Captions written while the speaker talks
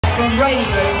from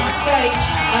radio, stage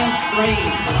and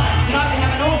screens. Tonight we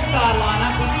have an all-star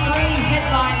lineup with 3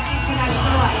 headline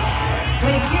international acts.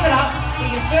 Please give it up for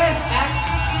your first act.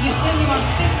 You've seen him on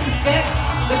Spits and Specs,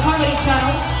 the Comedy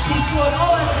Channel. He's toured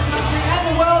all over the country and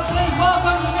the world. Please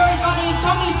welcome the very funny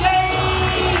Tommy Dean!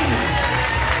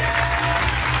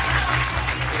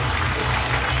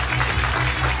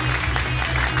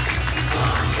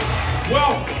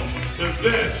 Welcome to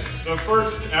this, the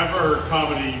first ever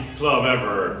comedy club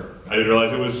ever. I didn't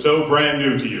realize it was so brand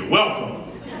new to you. Welcome.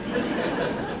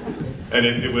 And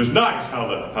it was nice how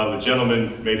the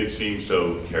gentleman made it seem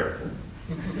so careful.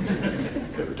 You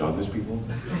ever done this before?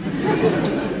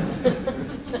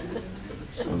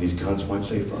 Some of these cunts might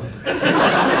say fuck.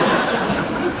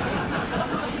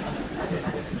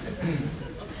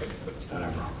 It's not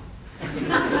our problem.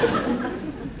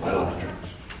 I love the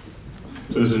drinks.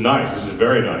 So this is nice. This is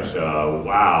very nice.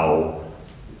 Wow.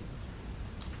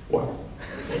 Wow.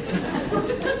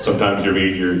 Sometimes you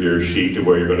read your sheet of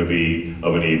where you're going to be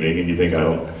of an evening and you think, I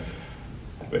don't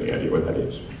have any idea where that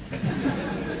is.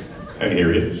 And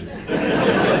here it is.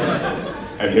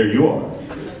 And here you are.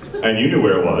 And you knew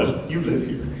where it was. You live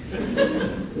here.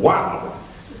 Wow.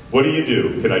 What do you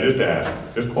do? Can I just ask,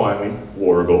 just quietly,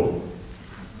 Warragal?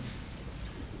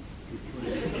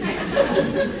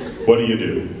 What do you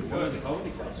do?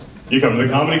 You come to the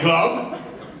comedy club?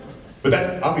 But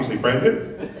that's obviously brand new.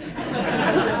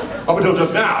 Up until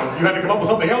just now, you had to come up with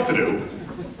something else to do.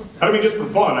 I don't mean just for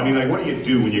fun. I mean, like, what do you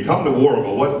do when you come to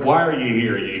Warragal? Why are you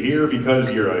here? Are you here because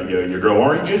you grow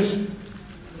oranges?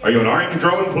 Are you an orange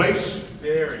growing place?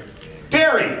 Dairy.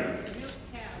 Dairy!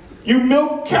 You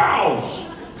milk cows!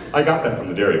 I got that from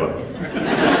the dairy button.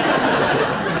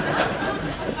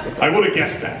 I would have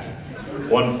guessed that.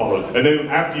 One followed. And then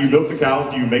after you milk the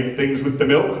cows, do you make things with the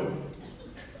milk?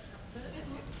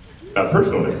 Not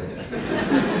personally.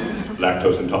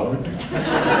 Lactose intolerant.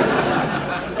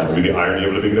 That would be the irony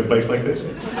of living in a place like this.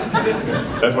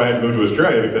 That's why I had to move to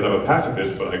Australia, because I'm a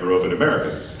pacifist, but I grew up in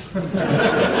America.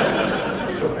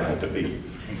 So I had to leave.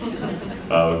 It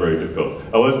was very difficult.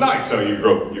 Oh, well, it's nice. So you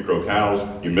grow cows,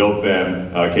 you milk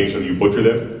them, occasionally you butcher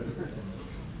them.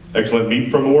 Excellent meat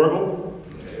from Warragal?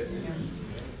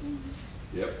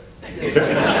 Yep. Okay.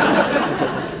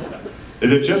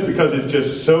 Is it just because it's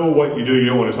just so what you do you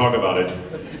don't want to talk about it?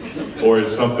 Or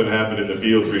has something happened in the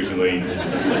fields recently?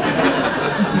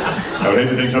 I would hate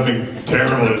to think something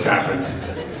terrible has happened.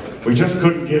 We just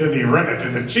couldn't get any rennet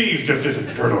and the cheese just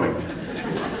isn't curdling.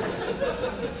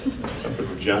 Some sort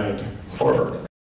of giant horror.